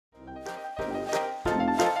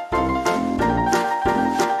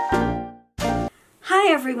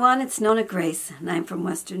everyone, it's Nonna Grace, and I'm from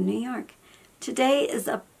Western New York. Today is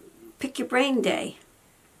a Pick Your Brain Day.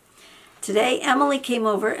 Today Emily came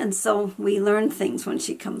over, and so we learn things when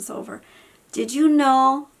she comes over. Did you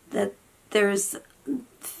know that there's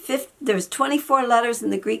 24 letters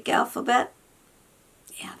in the Greek alphabet?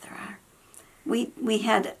 Yeah, there are. We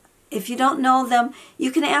had, if you don't know them,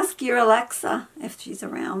 you can ask your Alexa, if she's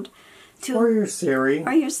around. Or your Siri.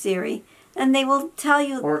 Or your Siri. And they will tell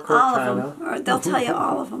you all of them. Or they'll tell you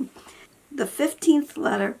all of them. The 15th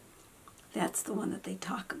letter, that's the one that they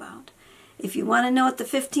talk about. If you want to know what the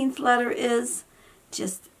 15th letter is,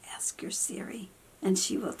 just ask your Siri. And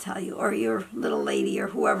she will tell you. Or your little lady or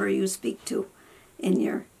whoever you speak to in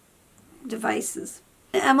your devices.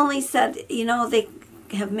 Emily said, you know, they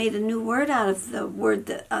have made a new word out of the word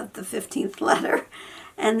of the 15th letter.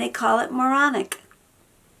 And they call it moronic.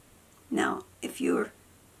 Now, if you're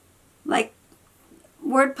like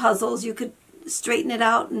word puzzles, you could straighten it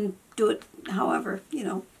out and do it however, you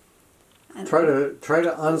know. Try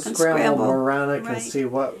to unscramble moronic and see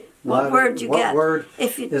what word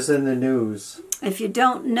is in the news. If you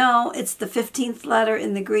don't know, it's the 15th letter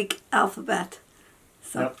in the Greek alphabet.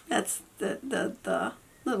 So that's the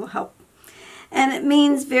little help. And it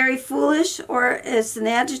means very foolish, or it's an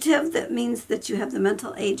adjective that means that you have the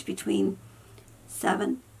mental age between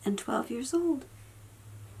 7 and 12 years old.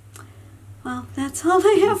 Well, that's all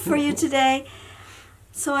I have for you today.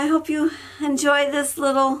 So I hope you enjoy this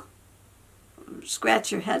little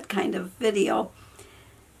scratch your head kind of video.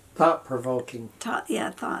 Thought-provoking.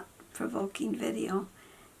 Thought-provoking video.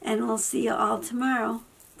 And we'll see you all tomorrow.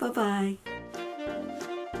 Bye-bye.